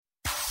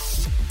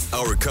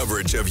Our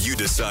coverage of You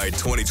Decide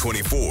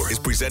 2024 is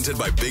presented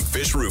by Big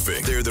Fish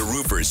Roofing. They're the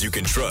roofers you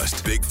can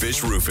trust. Big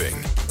Fish Roofing.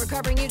 We're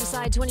covering You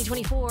Decide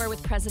 2024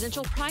 with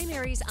presidential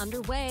primaries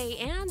underway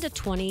and a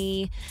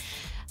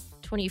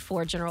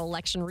 2024 general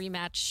election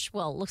rematch.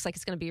 Well, it looks like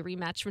it's going to be a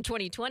rematch from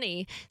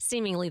 2020,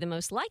 seemingly the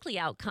most likely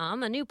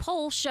outcome. A new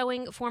poll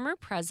showing former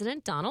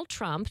President Donald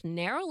Trump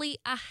narrowly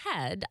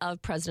ahead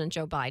of President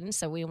Joe Biden.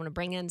 So we want to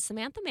bring in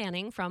Samantha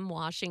Manning from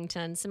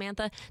Washington.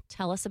 Samantha,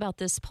 tell us about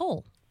this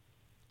poll.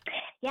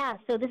 Yeah,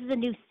 so this is a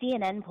new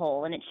CNN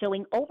poll, and it's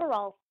showing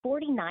overall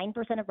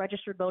 49% of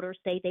registered voters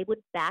say they would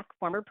back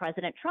former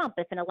President Trump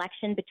if an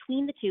election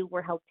between the two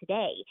were held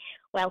today,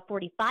 while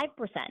 45%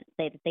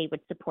 say that they would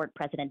support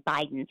President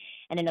Biden,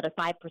 and another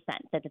 5%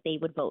 said that they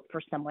would vote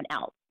for someone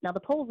else. Now,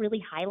 the poll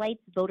really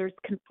highlights voters'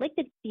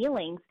 conflicted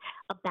feelings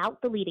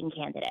about the leading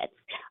candidates.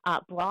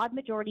 Broad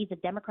majorities of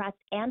Democrats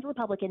and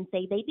Republicans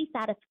say they'd be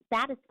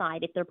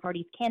satisfied if their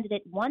party's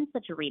candidate won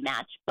such a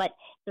rematch, but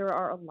there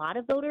are a lot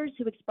of voters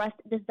who expressed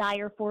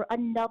desire for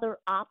another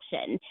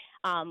option,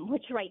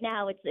 which right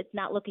now it's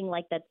not looking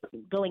like that's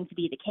going to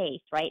be the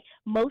case, right?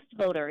 Most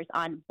voters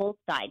on both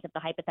sides of the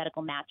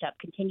hypothetical matchup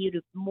continue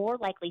to more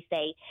likely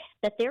say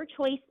that their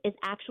choice is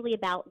actually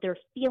about their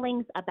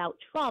feelings about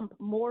Trump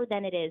more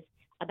than it is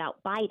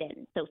about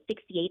Biden. So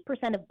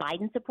 68% of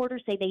Biden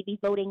supporters say they'd be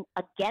voting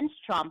against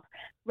Trump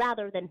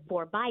rather than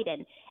for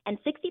Biden. And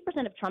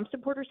 60% of Trump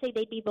supporters say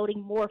they'd be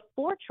voting more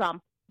for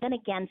Trump than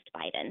against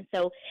Biden.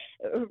 So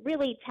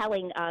really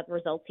telling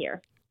results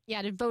here.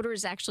 Yeah, did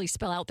voters actually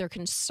spell out their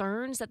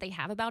concerns that they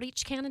have about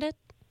each candidate?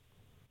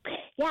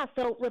 Yeah,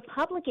 so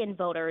Republican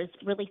voters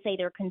really say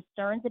their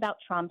concerns about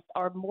Trump's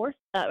are more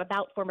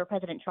about former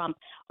President Trump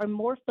are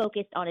more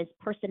focused on his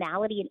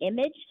personality and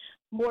image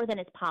more than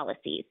his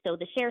policies. So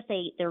the share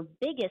say their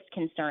biggest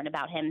concern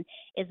about him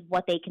is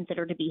what they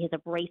consider to be his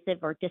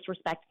abrasive or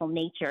disrespectful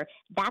nature.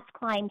 That's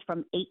climbed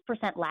from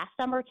 8% last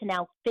summer to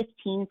now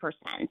 15%.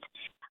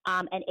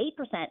 And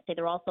 8% say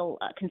they're also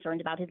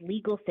concerned about his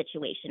legal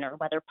situation or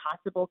whether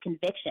possible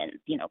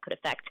convictions, could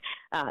affect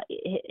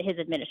his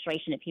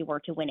administration if he were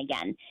to win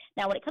again.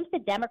 Now, when it comes to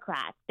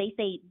Democrats, they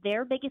say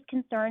their biggest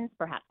concerns,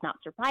 perhaps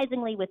not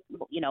surprisingly, with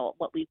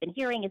what we've been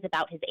hearing, is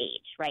about his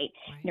age. Right?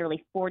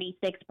 Nearly 46%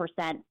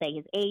 say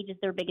his age is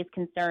their biggest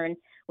concern,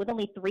 with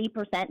only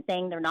 3%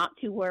 saying they're not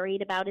too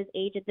worried about his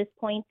age at this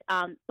point.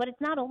 But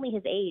it's not only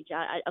his age.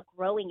 A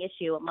growing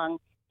issue among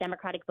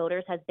Democratic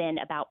voters has been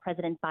about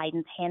President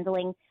Biden's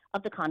handling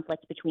of the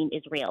conflict between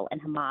Israel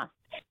and Hamas.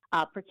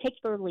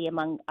 Particularly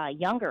among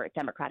younger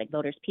Democratic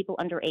voters, people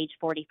under age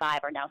 45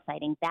 are now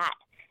citing that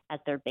as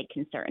their big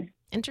concern.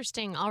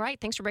 Interesting. All right.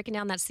 Thanks for breaking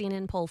down that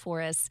CNN poll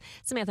for us.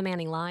 Samantha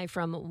Manning live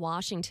from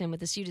Washington with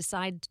this You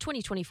Decide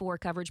 2024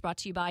 coverage brought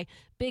to you by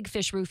Big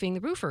Fish Roofing,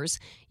 the roofers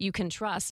you can trust.